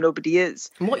assume nobody is.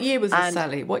 And what year was this,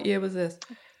 Sally? What year was this?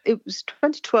 It was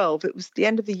 2012. It was the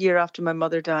end of the year after my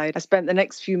mother died. I spent the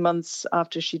next few months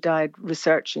after she died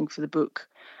researching for the book.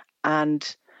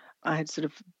 And I had sort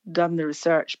of done the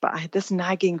research, but I had this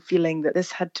nagging feeling that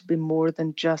this had to be more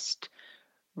than just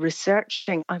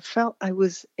researching. I felt I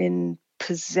was in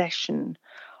possession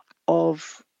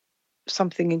of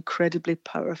something incredibly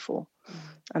powerful.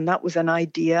 And that was an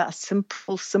idea, a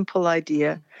simple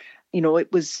idea. You know,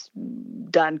 it was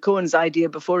Dan Cohen's idea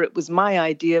before it was my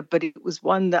idea, but it was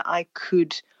one that I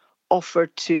could offer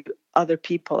to other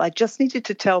people. I just needed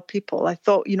to tell people. I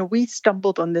thought, you know, we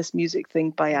stumbled on this music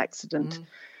thing by accident.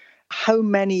 How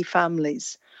many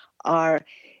families are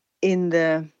in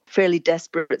the fairly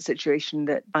desperate situation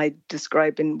that I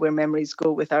describe in Where Memories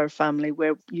Go with our family,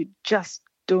 where you just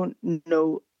don't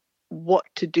know what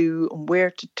to do and where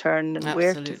to turn and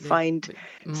where to find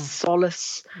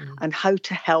solace and how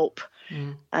to help.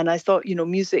 And I thought, you know,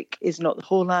 music is not the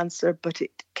whole answer, but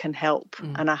it can help.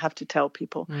 And I have to tell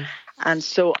people. And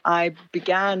so I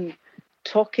began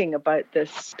talking about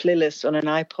this playlist on an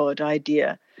iPod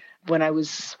idea when I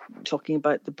was talking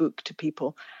about the book to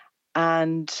people.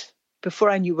 And before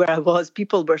I knew where I was,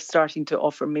 people were starting to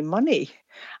offer me money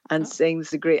and saying, this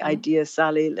is a great idea,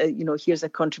 Sally, you know, here's a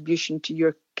contribution to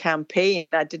your campaign.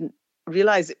 I didn't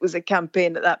realize it was a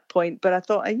campaign at that point, but I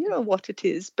thought, you know what it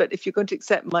is, but if you're going to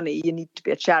accept money, you need to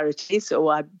be a charity. So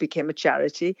I became a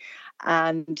charity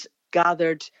and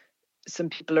gathered some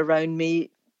people around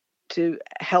me to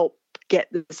help get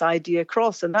this idea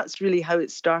across. And that's really how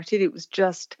it started. It was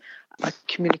just a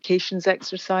communications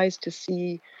exercise to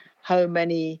see how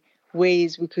many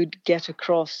ways we could get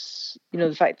across, you know,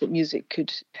 the fact that music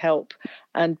could help.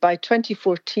 And by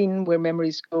 2014, Where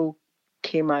Memories Go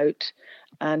came out,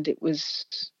 and it was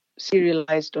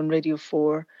serialized on Radio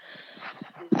 4.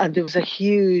 And there was a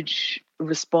huge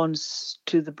response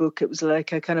to the book. It was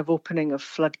like a kind of opening of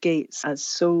floodgates, as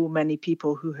so many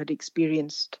people who had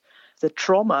experienced the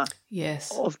trauma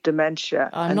of dementia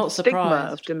and not the stigma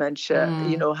surprised. of dementia,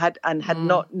 had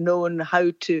not known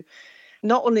how to,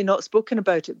 not only not spoken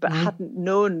about it, but hadn't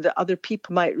known that other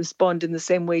people might respond in the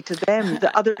same way to them,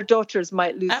 that other daughters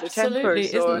might lose their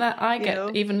tempers. Isn't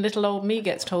that, even little old me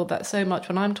gets told that so much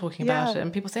when I'm talking about it,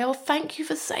 and people say, oh, thank you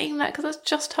for saying that, because that's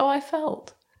just how I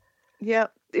felt. Yeah,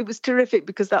 it was terrific,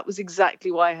 because that was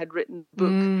exactly why I had written the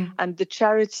book. And the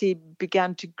charity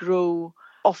began to grow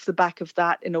off the back of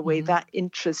that in a way. That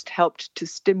interest helped to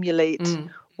stimulate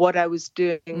what I was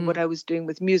doing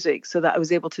with music, so that I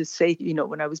was able to say,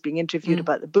 when I was being interviewed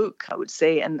about the book, I would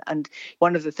say, and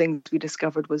one of the things we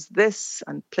discovered was this,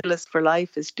 and Playlist for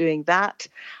Life is doing that.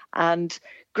 And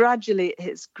gradually it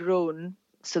has grown.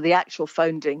 So the actual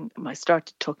founding, I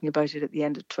started talking about it at the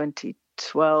end of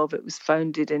 2012. It was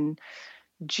founded in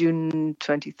June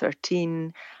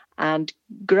 2013. And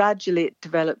gradually it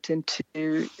developed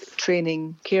into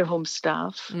training care home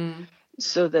staff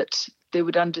so that they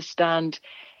would understand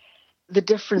the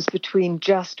difference between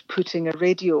just putting a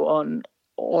radio on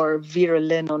or Vera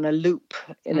Lynn on a loop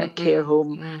in a care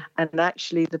home, and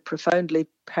actually the profoundly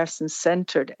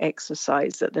person-centered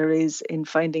exercise that there is in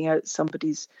finding out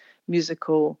somebody's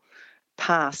musical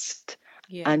past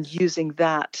and using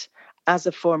that as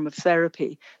a form of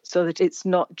therapy, so that it's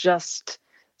not just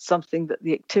something that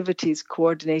the activities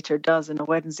coordinator does on a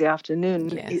Wednesday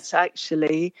afternoon. It's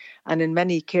actually, and in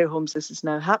many care homes this is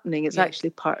now happening, it's actually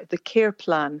part of the care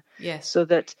plan. So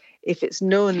that if it's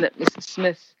known that Mrs.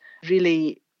 Smith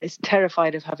really is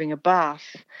terrified of having a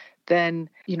bath, then,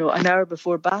 an hour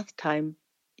before bath time,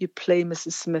 you play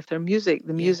Mrs. Smith her music,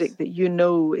 the music that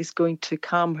is going to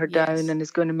calm her down and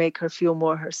is going to make her feel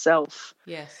more herself.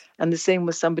 And the same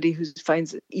with somebody who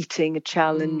finds eating a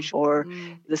challenge or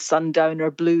the Sundowner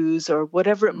Blues or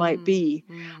whatever it might be.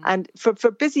 And for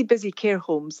busy care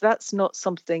homes, that's not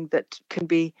something that can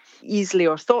be easily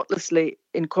or thoughtlessly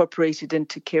incorporated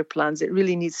into care plans. It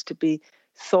really needs to be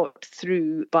thought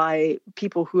through by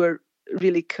people who are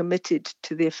really committed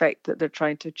to the effect that they're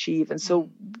trying to achieve. And so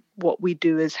what we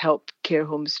do is help care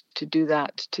homes to do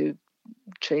that, to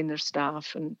train their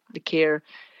staff, and the care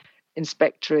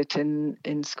inspectorate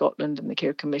in Scotland and the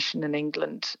Care Commission in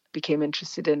England became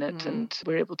interested in it, and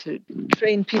we're able to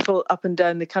train people up and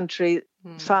down the country,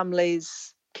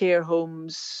 families, care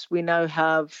homes. We now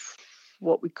have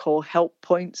what we call help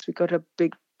points. We got a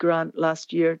big grant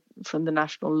last year from the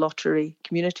National Lottery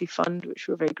Community Fund, which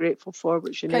we're very grateful for,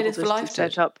 which enabled us to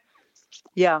set up.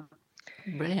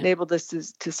 Enabled us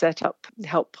to set up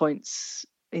help points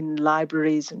in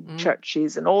libraries and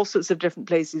churches and all sorts of different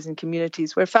places and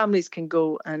communities where families can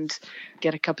go and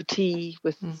get a cup of tea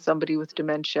with somebody with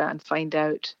dementia and find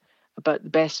out about the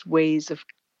best ways of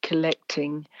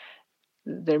collecting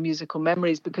their musical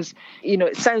memories. Because,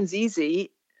 it sounds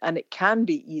easy, and it can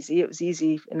be easy. It was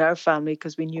easy in our family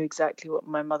because we knew exactly what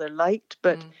my mother liked.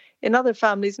 But in other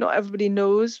families, not everybody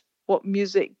knows what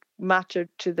music mattered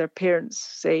to their parents,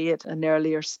 say, at an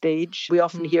earlier stage. We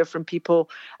often hear from people,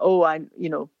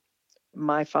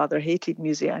 my father hated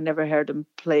music. I never heard him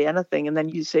play anything. And then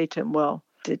you say to him, well,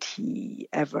 did he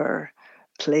ever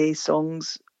play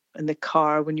songs in the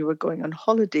car when you were going on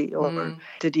holiday, or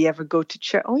did he ever go to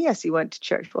church? Oh yes, he went to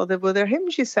church. Well, were there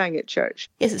hymns you sang at church?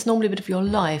 Yes, it's normally a bit of your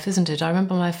life, isn't it? I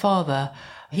remember my father,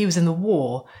 he was in the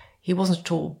war. He wasn't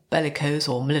at all bellicose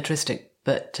or militaristic,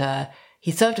 but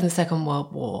he served in the Second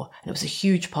World War, and it was a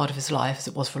huge part of his life, as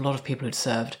it was for a lot of people who'd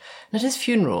served. And at his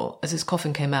funeral, as his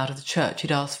coffin came out of the church,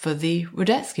 he'd asked for the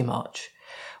Radetzky March,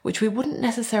 which we wouldn't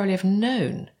necessarily have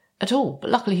known at all, but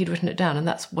luckily he'd written it down, and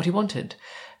that's what he wanted,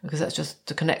 because that's just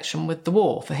the connection with the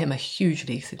war, for him a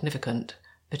hugely significant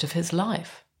bit of his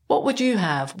life. What would you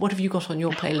have? What have you got on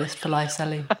your playlist for life,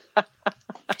 Sally?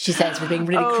 She says we're being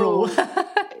really cruel.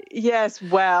 Yes,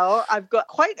 well, I've got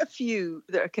quite a few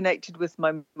that are connected with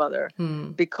my mother,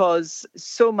 because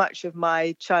so much of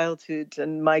my childhood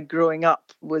and my growing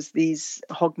up was these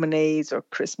Hogmanay or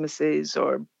Christmases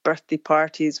or birthday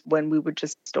parties when we would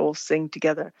just all sing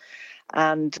together.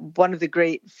 And one of the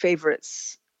great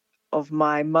favourites of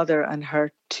my mother and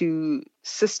her two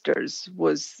sisters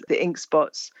was the Ink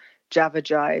Spots Java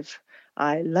Jive.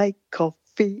 I like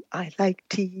coffee, I like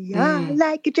tea, I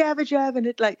like a Java Jive, and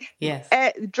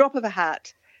it drop of a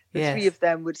hat. The three of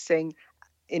them would sing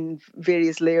in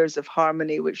various layers of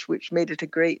harmony, which made it a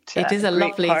great. It is a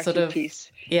lovely sort of piece.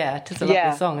 Yeah, it is a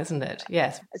lovely song, isn't it?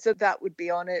 Yes. So that would be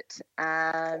on it,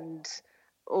 and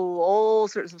all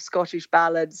sorts of Scottish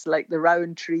ballads like The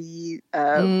Round Tree,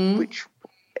 which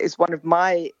is one of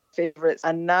my favourites,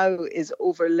 and now is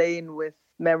overlain with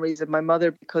memories of my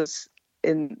mother, because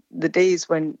in the days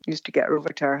when I used to get her over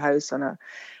to our house on a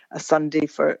Sunday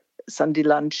for Sunday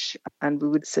lunch, and we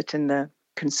would sit in the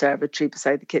conservatory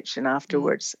beside the kitchen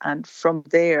afterwards, and from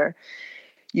there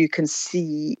you can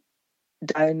see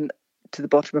down to the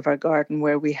bottom of our garden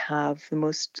where we have the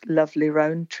most lovely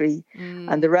round tree.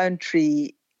 And the round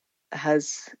tree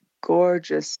has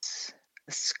gorgeous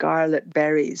scarlet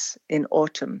berries in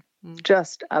autumn,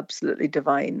 just absolutely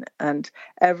divine. And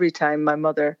every time my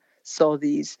mother saw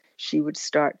these, she would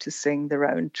start to sing The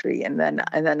Round Tree, and then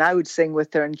I would sing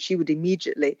with her, and she would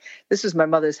immediately, this was my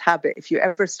mother's habit, if you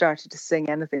ever started to sing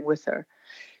anything with her,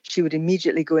 she would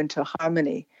immediately go into a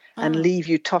harmony and leave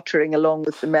you tottering along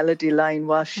with the melody line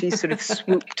while she sort of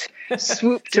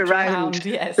swooped around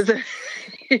yes.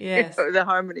 The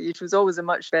harmony. She was always a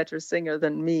much better singer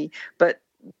than me. But,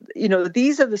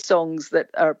 these are the songs that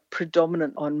are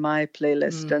predominant on my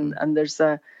playlist. And there's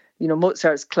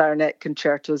Mozart's clarinet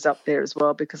concertos up there as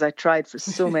well, because I tried for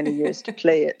so many years to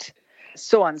play it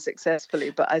so unsuccessfully,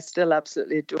 but I still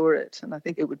absolutely adore it. And I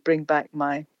think it would bring back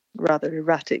my rather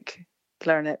erratic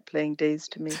clarinet playing days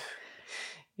to me.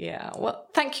 Yeah, well,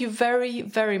 thank you very,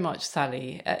 very much,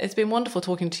 Sally. It's been wonderful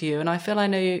talking to you, and I feel I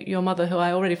know your mother, who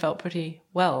I already felt pretty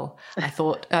well. I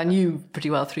thought I knew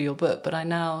pretty well through your book, but I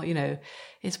now,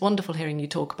 it's wonderful hearing you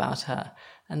talk about her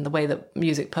and the way that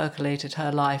music percolated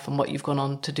her life and what you've gone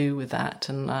on to do with that.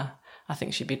 And I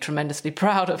think she'd be tremendously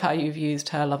proud of how you've used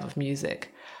her love of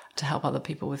music to help other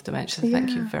people with dementia.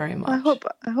 Thank you very much.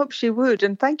 I hope she would,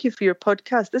 and thank you for your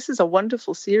podcast. This is a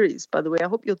wonderful series, by the way. I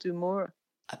hope you'll do more.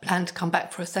 I plan to come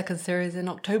back for a second series in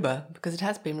October, because it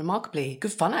has been remarkably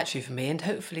good fun actually for me, and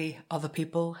hopefully other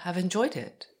people have enjoyed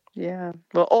it. Yeah.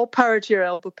 Well, all power to your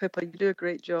elbow, Pippa. You do a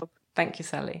great job. Thank you,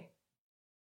 Sally.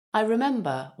 I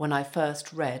remember when I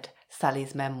first read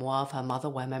Sally's memoir of her mother,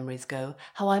 Where Memories Go,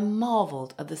 how I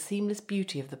marvelled at the seamless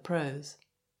beauty of the prose.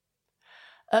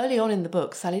 Early on in the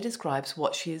book, Sally describes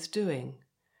what she is doing.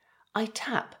 I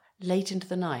tap late into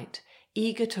the night,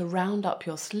 eager to round up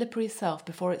your slippery self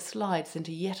before it slides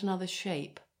into yet another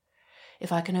shape.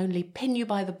 If I can only pin you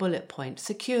by the bullet point,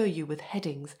 secure you with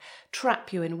headings,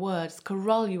 trap you in words,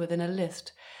 corral you within a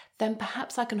list, then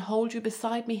perhaps I can hold you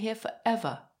beside me here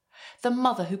forever. The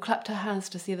mother who clapped her hands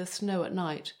to see the snow at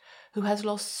night, who has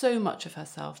lost so much of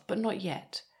herself, but not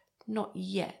yet,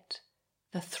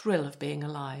 the thrill of being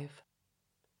alive.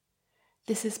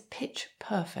 This is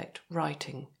pitch-perfect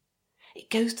writing. It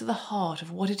goes to the heart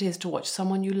of what it is to watch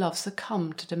someone you love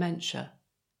succumb to dementia.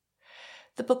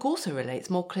 The book also relates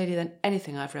more clearly than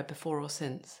anything I've read before or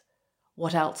since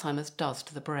what Alzheimer's does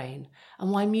to the brain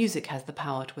and why music has the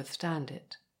power to withstand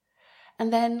it.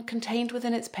 And then, contained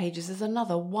within its pages is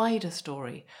another wider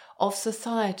story of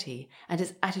society and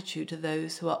its attitude to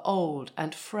those who are old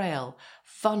and frail,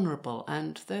 vulnerable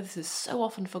and, though this is so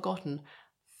often forgotten,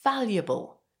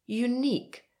 valuable,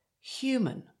 unique,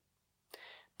 human.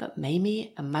 But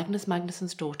Mamie, and Magnus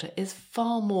Magnusson's daughter, is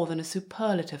far more than a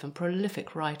superlative and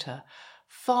prolific writer,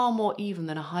 far more even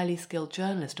than a highly skilled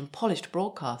journalist and polished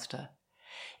broadcaster.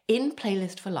 In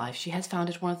Playlist for Life, she has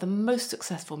founded one of the most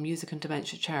successful music and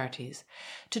dementia charities.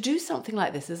 To do something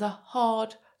like this is a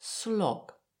hard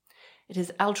slog. It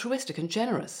is altruistic and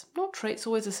generous, not traits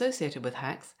always associated with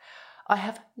hacks. I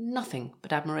have nothing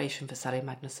but admiration for Sally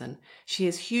Magnusson. She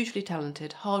is hugely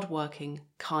talented, hard-working,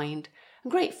 kind,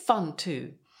 and great fun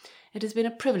too. It has been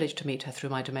a privilege to meet her through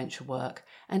my dementia work,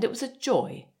 and it was a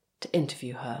joy to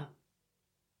interview her.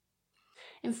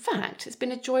 In fact, it's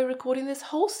been a joy recording this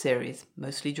whole series,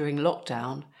 mostly during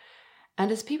lockdown, and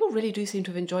as people really do seem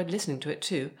to have enjoyed listening to it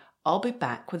too, I'll be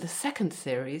back with the second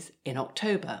series in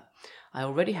October. I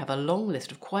already have a long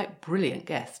list of quite brilliant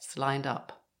guests lined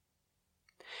up.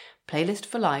 Playlist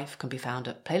for Life can be found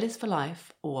at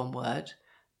playlistforlife, all one word,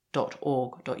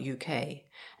 .org.uk,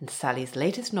 and Sally's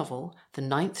latest novel, The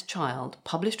Ninth Child,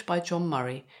 published by John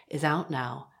Murray, is out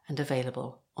now and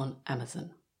available on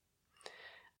Amazon.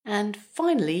 And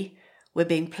finally, we're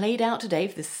being played out today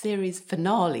for this series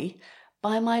finale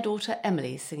by my daughter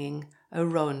Emily singing O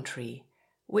Rowan Tree,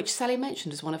 which Sally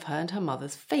mentioned as one of her and her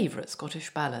mother's favourite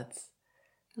Scottish ballads.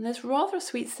 And there's rather a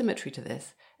sweet symmetry to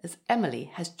this, as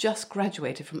Emily has just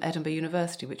graduated from Edinburgh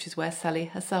University, which is where Sally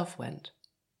herself went.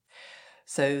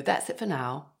 So that's it for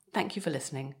now. Thank you for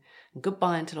listening, and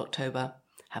goodbye until October.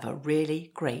 Have a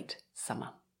really great summer.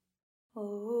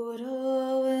 O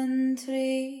Rowan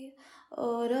Tree,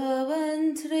 O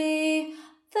Rowan Tree,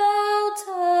 thou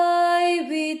tie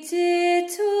be dear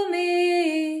to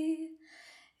me.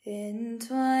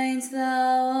 Entwined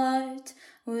thou art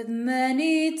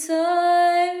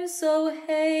o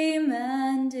hame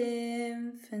and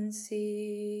infancy.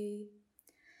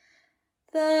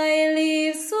 Thy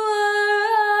leaves were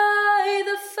aye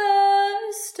the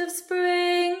first of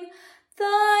spring,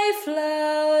 thy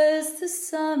flowers the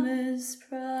summer's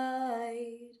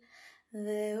pride.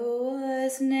 There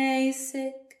was nae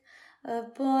sic a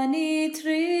bonny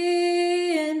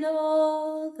tree in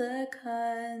all the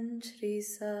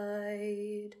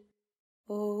countryside.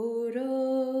 O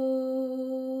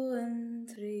rowan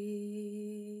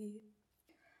tree,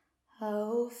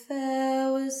 how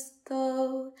fair wast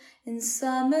thou in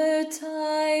summer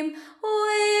time,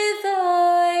 with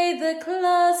aye the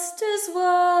clusters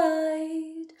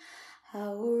wide.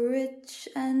 How rich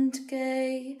and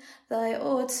gay thy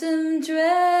autumn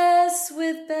dress,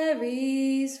 with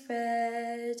berries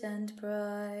red and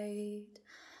bright.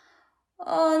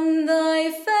 On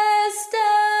thy fair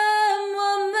stem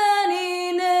were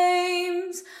many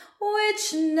names,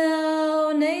 which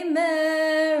now nae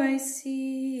mair I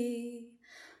see,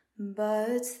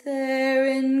 but they're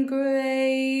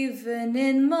engraven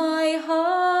in my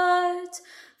heart,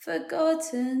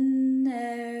 forgotten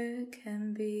ne'er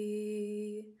can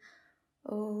be.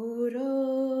 O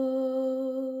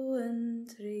rowan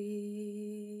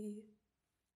tree.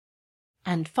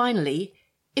 And finally,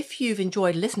 if you've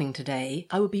enjoyed listening today,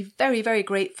 I would be very, very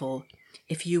grateful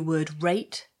if you would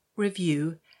rate,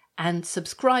 review, and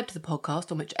subscribe to the podcast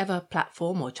on whichever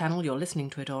platform or channel you're listening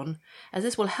to it on, as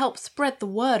this will help spread the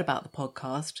word about the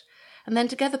podcast, and then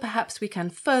together perhaps we can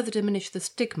further diminish the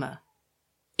stigma,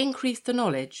 increase the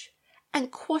knowledge,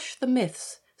 and quash the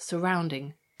myths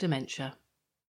surrounding dementia.